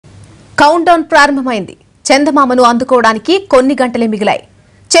Count down ప్రారంభమైంది. చందమామను అందుకోవడానికి కొన్ని గంటలే మిగిలాయి.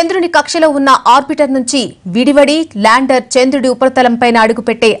 చంద్రుని కక్షలో ఉన్న ఆర్బిటర్ నుంచి విడివడి ల్యాండర్ చంద్రుడి ఉపరితలంపైన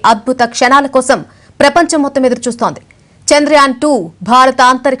అడుగుపెట్టే అద్భుత క్షణాల కోసం ప్రపంచం మొత్తం ఎదురుచూస్తోంది. చంద్రయాన్ 2 భారత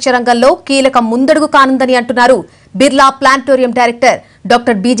అంతరిక్ష రంగంలో కీలక ముందడుగు కానుందని అంటున్నారు Birla planetarium director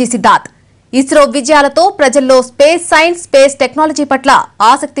doctor BG Siddharth. ISRO విజయాలతో ప్రజల్లో స్పేస్ సైన్స్, స్పేస్ టెక్నాలజీ పట్ల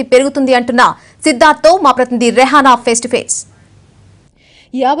ఆసక్తి పెరుగుతుంది అంటున్న సిద్ధార్థ్తో మా ప్రతినిధి రెహానా ఫేస్ టు ఫేస్.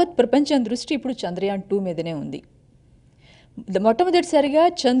 యావత్ ప్రపంచం దృష్టి ఇప్పుడు చంద్రయాన్ 2 మీదనే ఉంది. మొట్టమొదటిసారిగా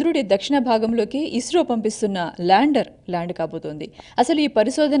చంద్రుడి దక్షిణ భాగంలోకి ఇస్రో పంపిస్తున్న ల్యాండ్ కాబోతోంది. అసలు ఈ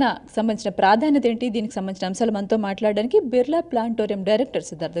పరిశోధన సంబంధించిన ప్రాధాన్యత ఏంటి, దీనికి సంబంధించిన అంశాలు మనతో మాట్లాడడానికి బిర్లా ప్లానటోరియం డైరెక్టర్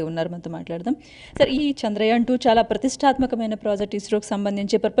సిద్ధార్థ ఉన్నారు. మనతో మాట్లాడదాం. సార్, ఈ చంద్రయాన్ 2 చాలా ప్రతిష్టాత్మకమైన ప్రాజెక్ట్. ఇస్రోకి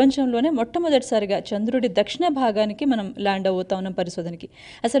సంబంధించి ప్రపంచంలోనే మొట్టమొదటిసారిగా చంద్రుడి దక్షిణ భాగానికి మనం ల్యాండ్ అవుతా ఉన్నాం పరిశోధనకి.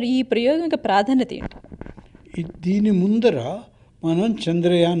 అసలు ఈ ప్రయోగం యొక్క ప్రాధాన్యత ఏంటి? దీని ముందర మనం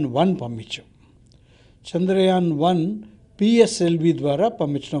చంద్రయాన్ 1 పంపించాం. చంద్రయాన్ 1 PSLV ద్వారా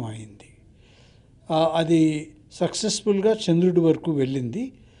పంపించడం అయింది. అది సక్సెస్ఫుల్గా చంద్రుడి వరకు వెళ్ళింది.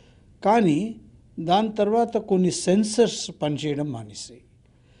 కానీ దాని తర్వాత కొన్ని సెన్సర్స్ పనిచేయడం మానేసాయి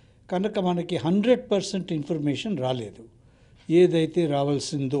కనుక మనకి 100% ఇన్ఫర్మేషన్ రాలేదు, ఏదైతే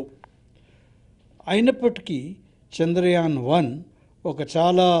రావాల్సిందో. అయినప్పటికీ చంద్రయాన్ 1 ఒక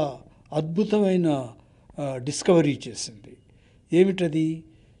చాలా అద్భుతమైన డిస్కవరీ చేసింది. ఏమిటది?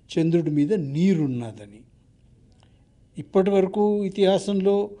 చంద్రుడి మీద నీరున్నదని. ఇప్పటి వరకు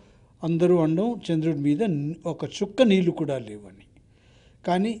ఇతిహాసంలో అందరూ అనడం చంద్రుడి మీద ఒక చుక్క నీళ్లు కూడా లేవని.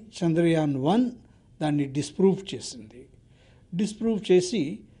 కానీ చంద్రయాన్ 1 దాన్ని డిస్ప్రూవ్ చేసింది. డిస్ప్రూవ్ చేసి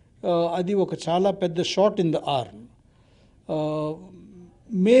అది ఒక చాలా పెద్ద shot in the arm,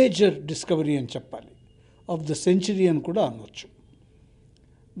 major discovery అని చెప్పాలి, ఆఫ్ ద సెంచరీ అని కూడా అనవచ్చు.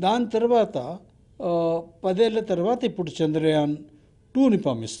 దాని తర్వాత 10 ఏళ్ల తర్వాత ఇప్పుడు చంద్రయాన్ 2ని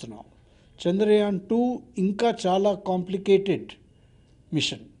పంపిస్తున్నాం. చంద్రయాన్ 2 ఇంకా చాలా కాంప్లికేటెడ్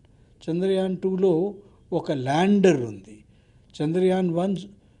మిషన్. చంద్రయాన్ 2లో ఒక ల్యాండర్ ఉంది. చంద్రయాన్ 1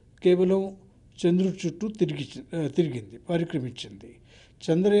 కేవలం చంద్రుడి చుట్టూ తిరిగింది, పరిక్రమించింది.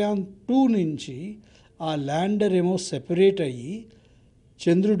 చంద్రయాన్ 2 నుంచి ఆ ల్యాండర్ ఏమో సెపరేట్ అయ్యి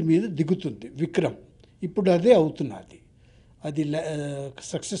చంద్రుడి మీద దిగుతుంది, విక్రమ్. ఇప్పుడు అదే అవుతున్నది. అది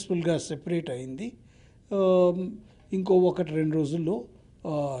సక్సెస్ఫుల్గా సెపరేట్ అయింది. ఇంకో 1-2 రోజుల్లో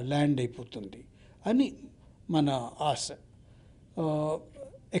ల్యాండ్ అయిపోతుంది అని మన ఆశ,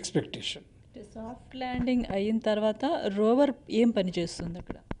 ఎక్స్పెక్టేషన్. సాఫ్ట్ ల్యాండింగ్ అయిన తర్వాత రోవర్ ఏం పని చేస్తుంది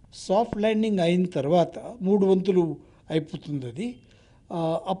అక్కడ? సాఫ్ట్ ల్యాండింగ్ అయిన తర్వాత 3 వంతులు అయిపోతుంది అది.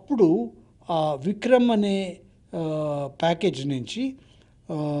 అప్పుడు విక్రమ్ అనే ప్యాకేజ్ నుంచి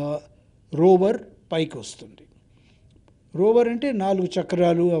రోవర్ పైకి వస్తుంది. రోవర్ అంటే 4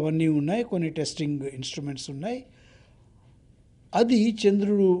 చక్రాలు అవన్నీ ఉన్నాయి, కొన్ని టెస్టింగ్ ఇన్స్ట్రుమెంట్స్ ఉన్నాయి. అది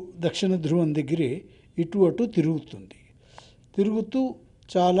చంద్రుడు దక్షిణ ధ్రువం దగ్గరే ఇటు అటు తిరుగుతూ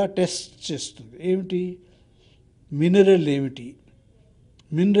చాలా టెస్ట్ చేస్తుంది. ఏమిటి?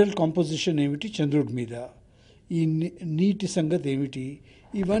 మినరల్ కాంపోజిషన్ ఏమిటి చంద్రుడి మీద, ఈ నీటి సంగతి ఏమిటి,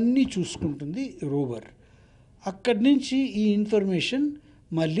 ఇవన్నీ చూసుకుంటుంది రోవర్. అక్కడి నుంచి ఈ ఇన్ఫర్మేషన్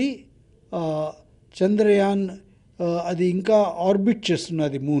మళ్ళీ చంద్రయాన్, అది ఇంకా ఆర్బిట్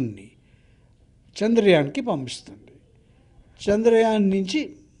చేస్తున్నది మూన్ని, చంద్రయాన్కి పంపిస్తుంది. చంద్రయాన్ నుంచి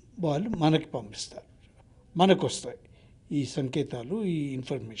వాళ్ళు మనకి పంపిస్తారు, మనకు వస్తాయి ఈ సంకేతాలు, ఈ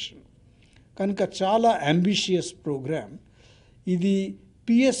ఇన్ఫర్మేషన్. కనుక చాలా అంబిషియస్ ప్రోగ్రామ్ ఇది.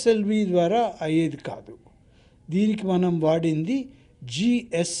 PSLV ద్వారా అయ్యేది కాదు. దీనికి మనం వాడింది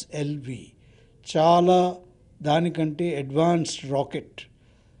GSLV, చాలా దానికంటే అడ్వాన్స్డ్ రాకెట్.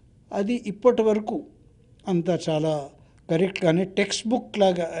 అది ఇప్పటి వరకు అంతా చాలా కరెక్ట్గానే టెక్స్ట్ బుక్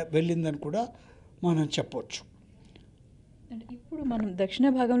లాగా వెళ్ళిందని కూడా మనం చెప్పవచ్చు. ఇప్పుడు మనం దక్షిణ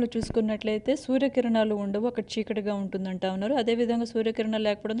భాగంలో చూసుకున్నట్లయితే సూర్యకిరణాలు ఉండవు, అక్కడ చీకటిగా ఉంటుందంటా ఉన్నారు. అదేవిధంగా సూర్యకిరణాలు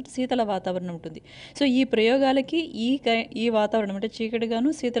లేకపోవడం శీతల వాతావరణం ఉంటుంది. సో ఈ ప్రయోగాలకి ఈ వాతావరణం అంటే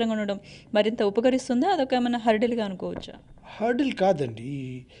చీకటిగాను శీతలంగా ఉండడం మరింత ఉపకరిస్తుందా? అదొక ఏమైనా హర్డిల్గా అనుకోవచ్చా? హర్డిల్ కాదండి.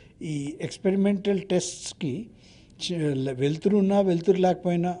 ఈ ఎక్స్పెరిమెంటల్ టెస్ట్స్కి వెలుతురు ఉన్నా వెలుతురు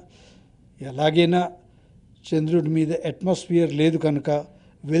లేకపోయినా, ఎలాగైనా చంద్రుడి మీద అట్మాస్ఫియర్ లేదు కనుక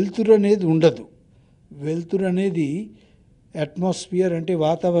వెలుతురు అనేది ఉండదు. వెలుతురు అనేది అట్మాస్ఫియర్ అంటే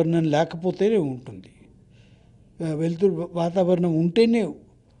వాతావరణం లేకపోతేనే ఉంటుంది. వెలుతురు వాతావరణం ఉంటేనే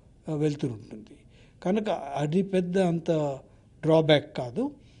వెలుతురు ఉంటుంది. కనుక అది పెద్ద అంత డ్రాబ్యాక్ కాదు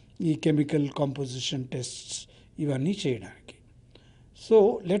ఈ కెమికల్ కాంపోజిషన్ టెస్ట్స్ ఇవన్నీ చేయడానికి. So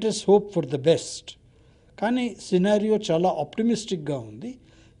let us hope for the best. కానీ సినారియో చాలా ఆప్టిమిస్టిక్గా ఉంది.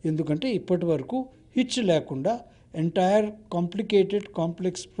 ఎందుకంటే ఇప్పటి వరకు హిచ్ లేకుండా ఎంటైర్ కాంప్లికేటెడ్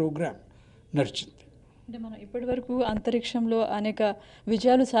కాంప్లెక్స్ ప్రోగ్రామ్ నడిచింది. అంటే మనం ఇప్పటి వరకు అంతరిక్షంలో అనేక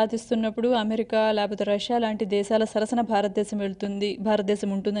విజయాలు సాధిస్తున్నప్పుడు అమెరికా లేకపోతే రష్యా లాంటి దేశాల సరసన భారతదేశం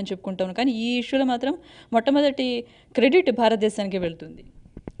ఉంటుందని చెప్పుకుంటాం. కానీ ఈ ఇష్యూలో మాత్రం మొట్టమొదటి క్రెడిట్ భారతదేశానికి వెళ్తుంది.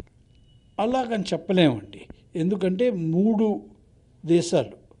 అలాగని చెప్పలేమండి. ఎందుకంటే 3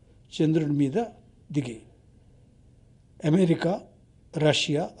 దేశాలు చంద్రుడి మీద దిగాయి. అమెరికా,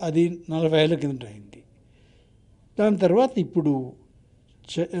 రష్యా, అది 40 ఏళ్ల కిందట అయింది. దాని తర్వాత ఇప్పుడు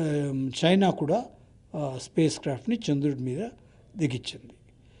చైనా కూడా స్పేస్ క్రాఫ్ట్ని చంద్రుడి మీద దిగించింది.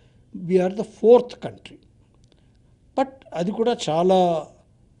 We are the 4th country. But అది కూడా చాలా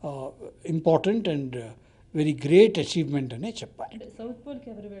important and very great achievement అనే చెప్పాలి.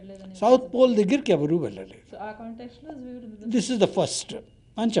 సౌత్ పోల్ దగ్గరికి ఎవరు వెళ్ళలేదు. దిస్ ఇస్ ద ఫస్ట్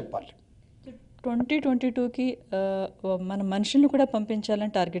అని చెప్పాలి. 2022కి మన మనుషులను కూడా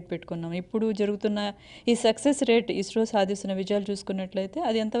పంపించాలని టార్గెట్ పెట్టుకున్నాం. ఇప్పుడు జరుగుతున్న ఈ సక్సెస్ రేట్, ఇస్రో సాధిస్తున్న విజయాలు చూసుకున్నట్లయితే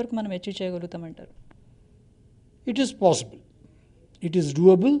అది ఎంతవరకు మనం achieve చేయగలుగుతామంటారు? It is possible, it is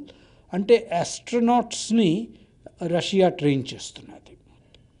doable. అంటే ఆస్ట్రోనాట్స్ని రష్యా ట్రైన్ చేస్తున్నది.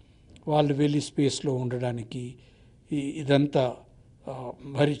 వాళ్ళు వెళ్ళి స్పేస్లో ఉండడానికి, ఇదంతా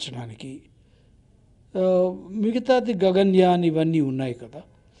భరించడానికి. మిగతాది గగన్యాన్ ఇవన్నీ ఉన్నాయి కదా.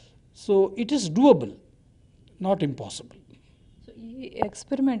 So it is doable, not impossible. So ఈ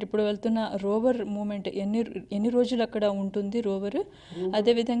ఎక్స్పెరిమెంట్ ఇప్పుడు వెళ్తున్న రోవర్ మూమెంట్ ఎన్ని రోజులు అక్కడ ఉంటుంది రోవర్?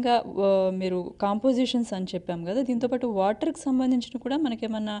 అదేవిధంగా మీరు కాంపోజిషన్స్ అని చెప్పాం కదా, దీంతోపాటు వాటర్కి సంబంధించిన కూడా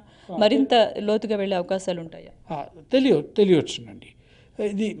మనకేమన్నా మరింత లోతుగా వెళ్ళే అవకాశాలు ఉంటాయా? తెలియవచ్చునండి.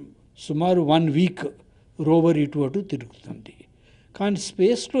 ఇది సుమారు 1 వీక్ రోవర్ ఇటు అటు తిరుగుతుంది. కానీ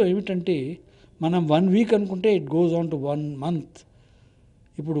స్పేస్లో ఏమిటంటే మనం 1 వీక్ అనుకుంటే it goes on to 1 month.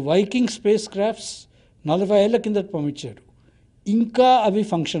 ఇప్పుడు వైకింగ్ స్పేస్ క్రాఫ్ట్స్ 40 ఏళ్ల కిందట పంపించారు. ఇంకా అవి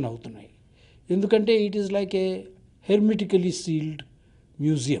ఫంక్షన్ అవుతున్నాయి. ఎందుకంటే it is like A హెర్మిటికలీ sealed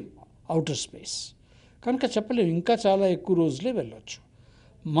museum outer space. కనుక చెప్పలేము, ఇంకా చాలా ఎక్కువ రోజులే వెళ్ళొచ్చు.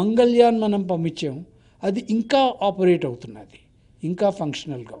 మంగళయాన్ మనం పంపించాం, అది ఇంకా ఆపరేట్ అవుతున్నది, ఇంకా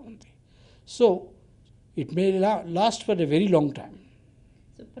ఫంక్షనల్గా ఉంది. So it may last for a very long time.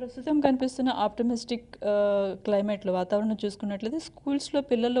 ప్రస్తుతం కనిపిస్తున్న ఆప్టమిస్టిక్ క్లైమేట్లో వాతావరణం చూసుకున్నట్లయితే స్కూల్స్లో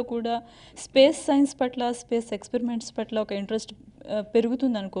పిల్లల్లో కూడా స్పేస్ సైన్స్ పట్ల, స్పేస్ ఎక్స్పెరిమెంట్స్ పట్ల ఒక ఇంట్రెస్ట్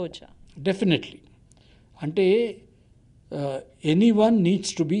పెరుగుతుంది అనుకోవచ్చా? డెఫినెట్లీ. అంటే anyone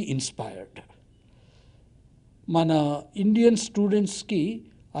needs to be inspired. మన ఇండియన్ స్టూడెంట్స్కి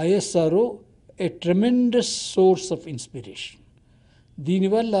ISRO A tremendous source of inspiration.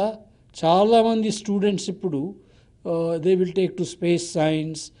 దీనివల్ల చాలామంది స్టూడెంట్స్ ఇప్పుడు they will take to space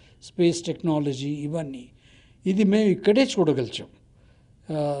science, space technology ఇవన్నీ. ఇది మేము ఇక్కడే చూడగలిచాం.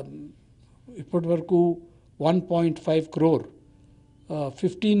 ఇప్పటి వరకు 1.5 crore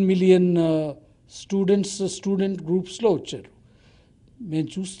 15 million స్టూడెంట్ గ్రూప్స్లో వచ్చారు. మేము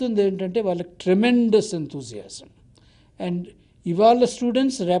చూస్తుంది ఏంటంటే వాళ్ళకి ట్రెమెండస్ ఎంతూజియాజం. అండ్ ఇవాళ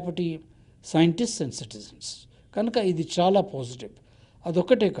స్టూడెంట్స్ రేపటి సైంటిస్ట్స్ అండ్ సిటిజన్స్. కనుక ఇది చాలా పాజిటివ్.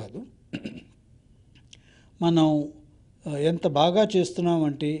 అదొక్కటే కాదు, మనం ఎంత బాగా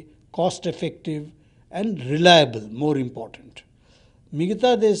చేస్తున్నామంటే cost effective and reliable, more important.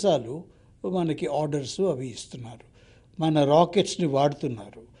 మిగతా దేశాలు మనకి ఆర్డర్స్ అవి ఇస్తున్నారు, మన రాకెట్స్ని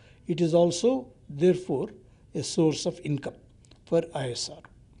వాడుతున్నారు. It is also there four a source of income for ISRO.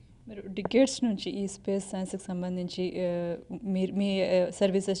 మీరు డికేట్స్ నుంచి ఈ స్పేస్ సైన్స్కి సంబంధించి మీ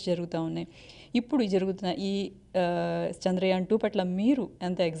సర్వీసెస్ జరుగుతూ ఉన్నాయి. ఇప్పుడు జరుగుతున్న ఈ చంద్రయాన్ 2 పట్ల మీరు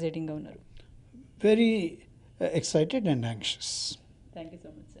ఎంత ఎక్సైటింగ్గా ఉన్నారు? Very excited and anxious. Thank you so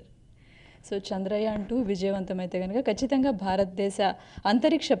much sir. So Chandrayaan 2 విజయవంతమైతే కనుక ఖచ్చితంగా భారతదేశ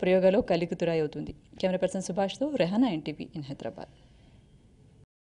అంతరిక్ష ప్రయోగాలు కలికితురాయి అవుతుంది. Camera person సుభాష్తో Rehana, NTV in Hyderabad.